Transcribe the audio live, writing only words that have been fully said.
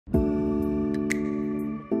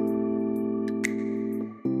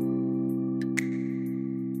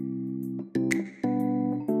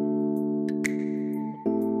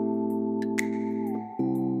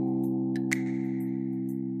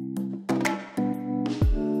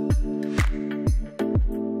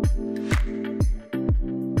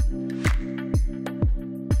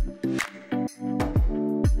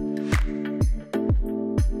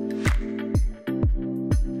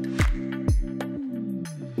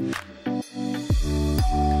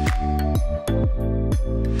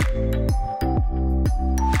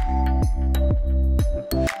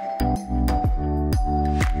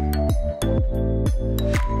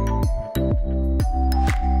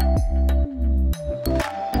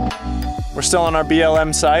We're still on our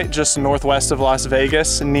BLM site just northwest of Las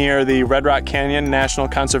Vegas near the Red Rock Canyon National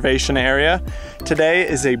Conservation Area. Today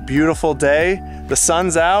is a beautiful day. The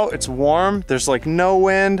sun's out, it's warm, there's like no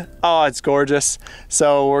wind. Oh, it's gorgeous.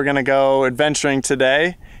 So we're gonna go adventuring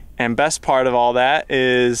today. And best part of all that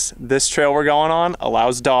is this trail we're going on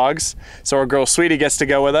allows dogs. So our girl Sweetie gets to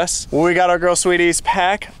go with us. We got our girl Sweetie's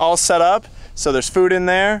pack all set up. So there's food in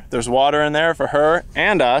there, there's water in there for her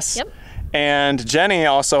and us. Yep. And Jenny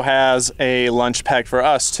also has a lunch pack for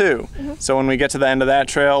us too. So when we get to the end of that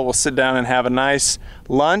trail, we'll sit down and have a nice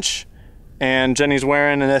lunch. And Jenny's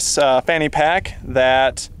wearing this fanny pack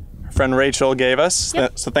that her friend Rachel gave us.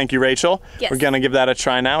 Yep. So thank you, Rachel. Yes. We're gonna give that a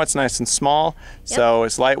try now. It's nice and small, so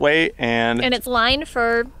it's lightweight and it's lined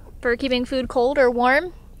for keeping food cold or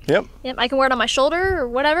warm. Yep. Yep, I can wear it on my shoulder or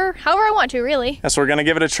whatever, however I want to, really. So we're gonna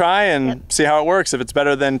give it a try and see how it works, if it's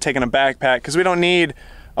better than taking a backpack, because we don't need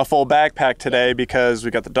a full backpack today because we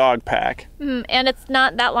got the dog pack. And it's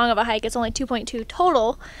not that long of a hike, it's only 2.2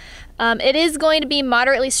 total. It is going to be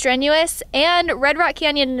moderately strenuous, and Red Rock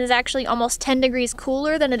Canyon is actually almost 10 degrees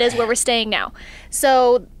cooler than it is where we're staying now.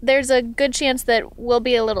 So there's a good chance that we'll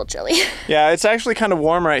be a little chilly. Yeah, it's actually kind of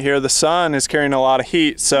warm right here. The sun is carrying a lot of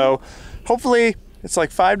heat, so hopefully it's like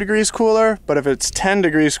 5 degrees cooler, but if it's 10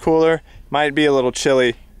 degrees cooler, it might be a little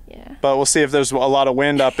chilly. Yeah. But we'll see if there's a lot of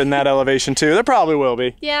wind up in that elevation too. There probably will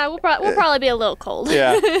be. Yeah, we'll probably be a little cold.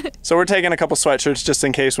 Yeah. So we're taking a couple sweatshirts just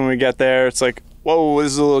in case when we get there. It's like, whoa,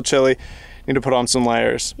 this is a little chilly. Need to put on some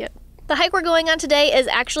layers. Yep. The hike we're going on today is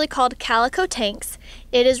actually called Calico Tanks.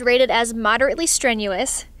 It is rated as moderately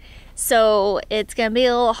strenuous, so it's gonna be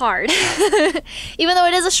a little hard. Even though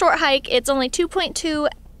it is a short hike, it's only 2.2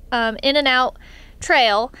 in and out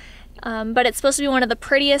trail. But it's supposed to be one of the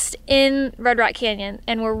prettiest in Red Rock Canyon,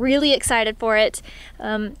 and we're really excited for it.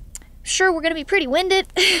 Sure, we're gonna be pretty winded.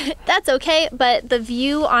 That's okay, but the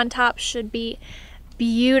view on top should be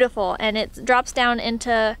beautiful, and it drops down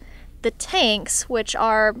into the tanks, which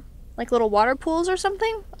are like little water pools or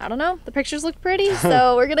something. I don't know, the pictures look pretty,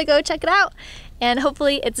 so we're gonna go check it out, and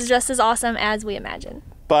hopefully it's just as awesome as we imagine.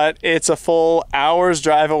 But it's a full hour's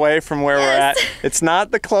drive away from where we're at. It's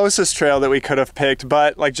not the closest trail that we could have picked,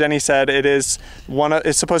 but like Jenny said, it's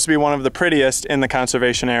supposed to be one of the prettiest in the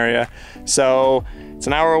conservation area. So it's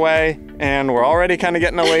an hour away, and we're already kind of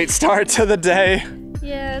getting a late start to the day.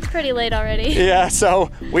 Yeah, it's pretty late already. Yeah, so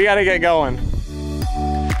we gotta get going.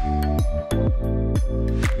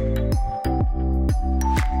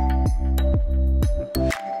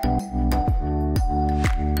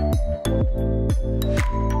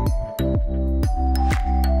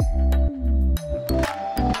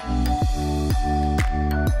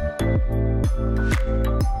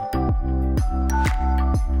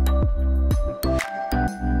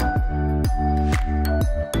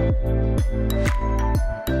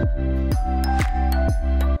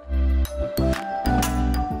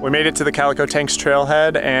 We made it to the Calico Tanks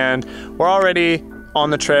trailhead, and we're already on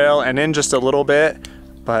the trail and in just a little bit,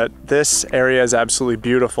 but this area is absolutely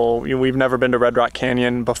beautiful. We've never been to Red Rock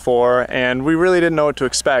Canyon before, and we really didn't know what to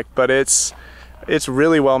expect, but it's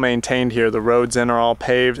really well maintained here. The roads in are all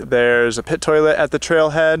paved. There's a pit toilet at the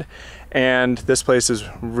trailhead, and this place is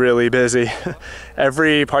really busy.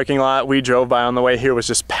 Every parking lot we drove by on the way here was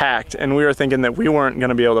just packed, and we were thinking that we weren't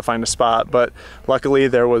gonna be able to find a spot, but luckily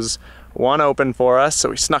there was one open for us, so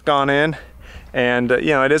we snuck on in. And you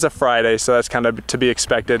know, it is a Friday, so that's kind of to be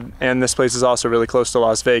expected. And this place is also really close to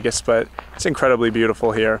Las Vegas, but it's incredibly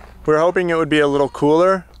beautiful here. We were hoping it would be a little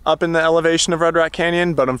cooler up in the elevation of Red Rock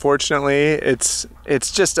Canyon, but unfortunately it's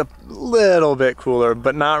just a little bit cooler,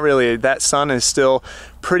 but not really. That sun is still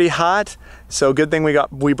pretty hot, so good thing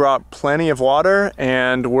we brought plenty of water,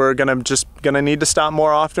 and we're gonna need to stop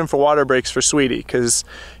more often for water breaks for Sweetie, because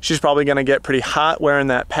she's probably gonna get pretty hot wearing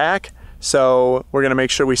that pack. So we're gonna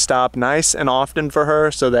make sure we stop nice and often for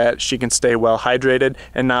her so that she can stay well hydrated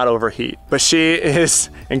and not overheat. But she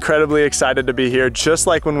is incredibly excited to be here, just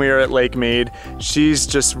like when we were at Lake Mead. She's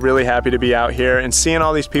just really happy to be out here and seeing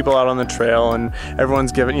all these people out on the trail, and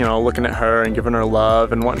everyone's looking at her and giving her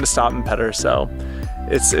love and wanting to stop and pet her. So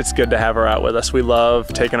it's good to have her out with us. We love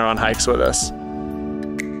taking her on hikes with us.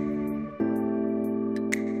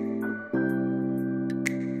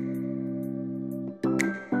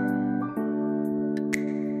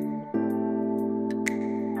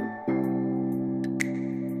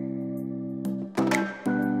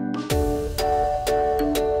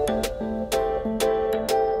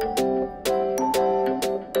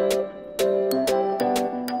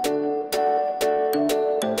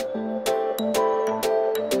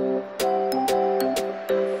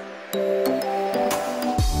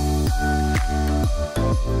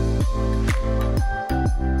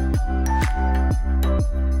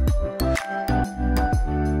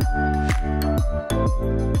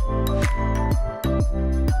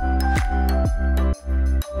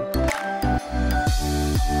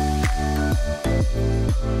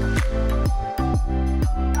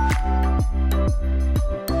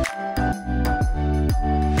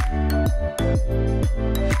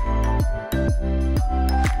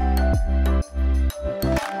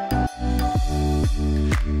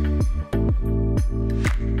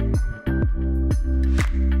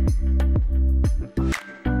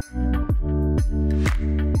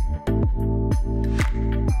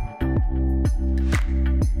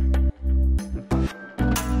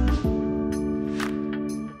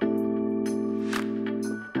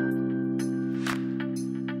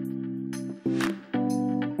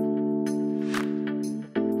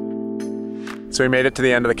 So we made it to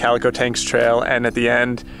the end of the Calico Tanks Trail, and at the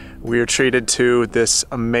end, we were treated to this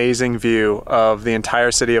amazing view of the entire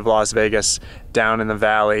city of Las Vegas down in the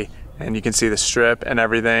valley. And you can see the strip and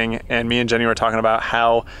everything. And me and Jenni were talking about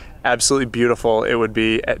how absolutely beautiful it would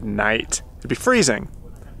be at night. It'd be freezing,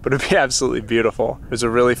 but it'd be absolutely beautiful. It was a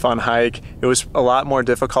really fun hike. It was a lot more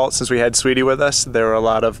difficult since we had Sweetie with us. There were a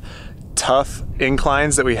lot of tough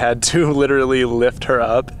inclines that we had to literally lift her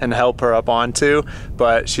up and help her up onto,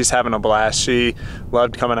 but she's having a blast. She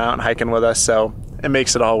loved coming out and hiking with us, so it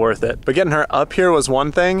makes it all worth it. But getting her up here was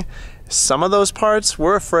one thing. Some of those parts,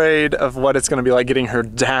 we're afraid of what it's gonna be like getting her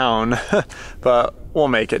down, but we'll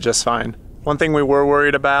make it just fine. One thing we were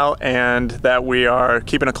worried about and that we are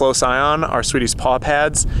keeping a close eye on are Sweetie's paw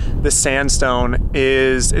pads. This sandstone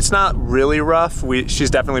it's not really rough. She's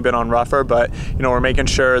definitely been on rougher, but we're making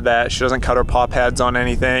sure that she doesn't cut her paw pads on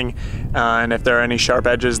anything. And if there are any sharp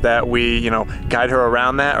edges that we, guide her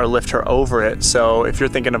around that or lift her over it. So if you're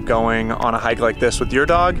thinking of going on a hike like this with your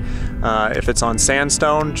dog, if it's on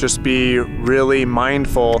sandstone, just be really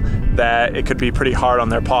mindful that it could be pretty hard on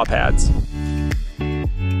their paw pads.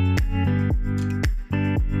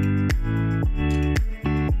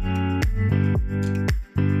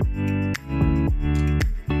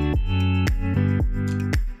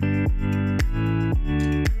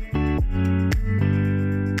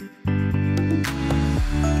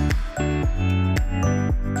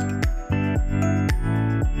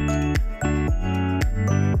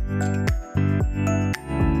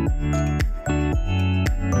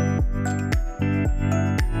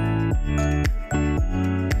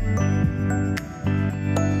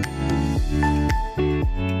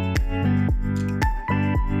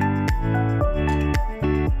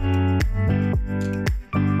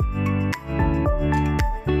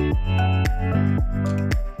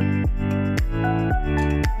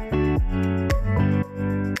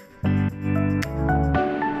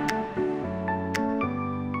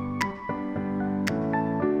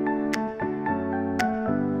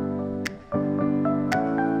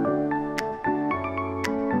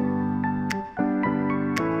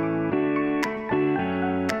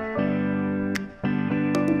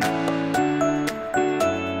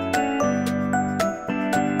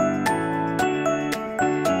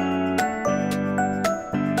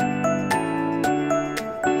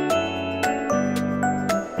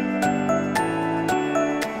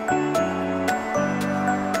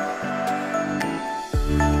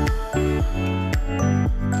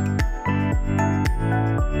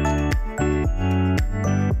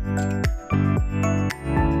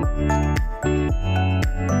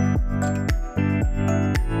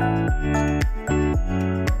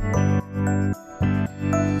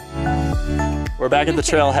 We're back at the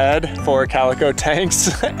trailhead for Calico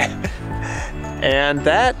Tanks. And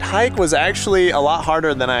that hike was actually a lot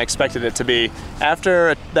harder than I expected it to be.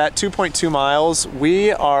 After that 2.2 miles,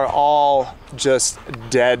 we are all just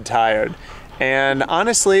dead tired. And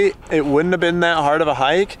honestly, it wouldn't have been that hard of a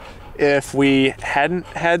hike if we hadn't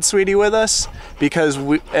had Sweetie with us, because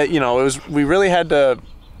we really had to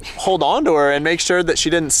hold on to her and make sure that she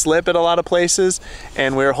didn't slip at a lot of places,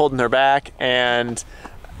 and we were holding her back and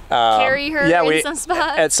carry her in some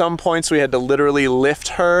spots. At some points we had to literally lift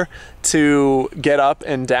her to get up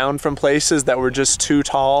and down from places that were just too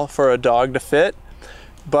tall for a dog to fit.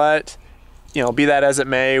 But be that as it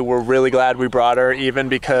may, we're really glad we brought her, even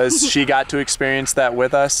because she got to experience that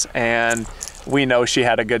with us, and we know she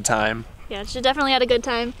had a good time. Yeah, she definitely had a good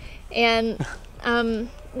time. And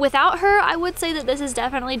without her, I would say that this is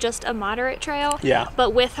definitely just a moderate trail. Yeah. But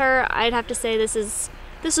with her, I'd have to say this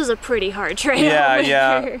was a pretty hard trail.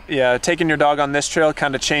 Yeah. Taking your dog on this trail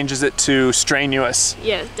kind of changes it to strenuous.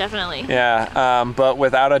 Yeah, definitely. Yeah, but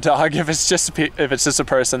without a dog, if it's just a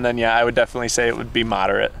person, then yeah, I would definitely say it would be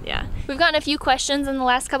moderate. Yeah, we've gotten a few questions in the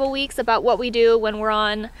last couple weeks about what we do when we're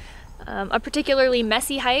on a particularly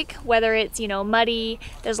messy hike, whether it's muddy,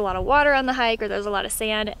 there's a lot of water on the hike, or there's a lot of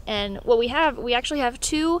sand. And what we actually have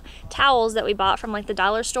 2 towels that we bought from like the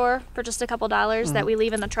dollar store for just a couple dollars that we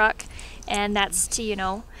leave in the truck, and that's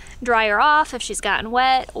to dry her off if she's gotten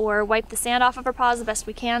wet, or wipe the sand off of her paws the best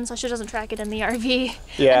we can so she doesn't track it in the RV.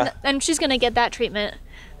 Yeah. And she's gonna get that treatment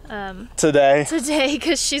today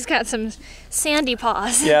because she's got some sandy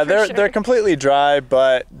paws. Yeah, they're completely dry,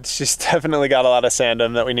 but she's definitely got a lot of sand in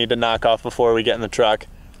them that we need to knock off before we get in the truck.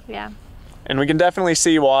 Yeah. And we can definitely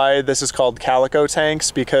see why this is called Calico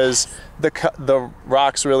Tanks, because the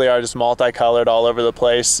rocks really are just multicolored all over the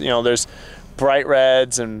place. There's bright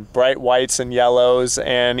reds and bright whites and yellows,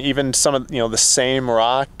 and even some of the same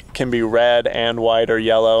rock can be red and white or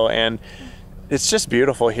yellow, and it's just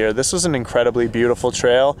beautiful here. This was an incredibly beautiful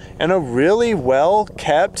trail and a really well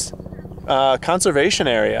kept conservation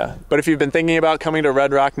area. But if you've been thinking about coming to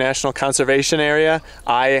Red Rock National Conservation Area,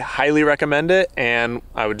 I highly recommend it, and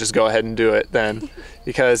I would just go ahead and do it then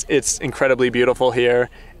because it's incredibly beautiful here.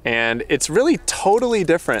 And it's really totally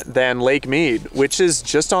different than Lake Mead, which is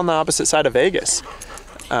just on the opposite side of Vegas.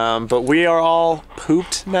 But we are all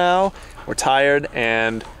pooped now. We're tired,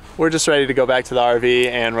 and we're just ready to go back to the RV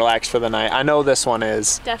and relax for the night. I know this one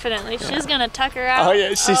is. Definitely. She's gonna tuck her out. Oh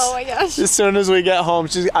yeah, oh my gosh. As soon as we get home,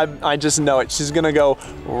 I just know it. She's gonna go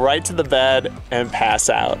right to the bed and pass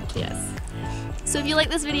out. Yes. So if you like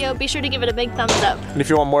this video, be sure to give it a big thumbs up. And if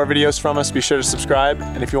you want more videos from us, be sure to subscribe.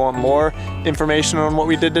 And if you want more information on what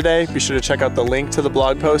we did today, be sure to check out the link to the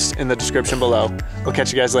blog post in the description below. We'll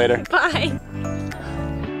catch you guys later. Bye.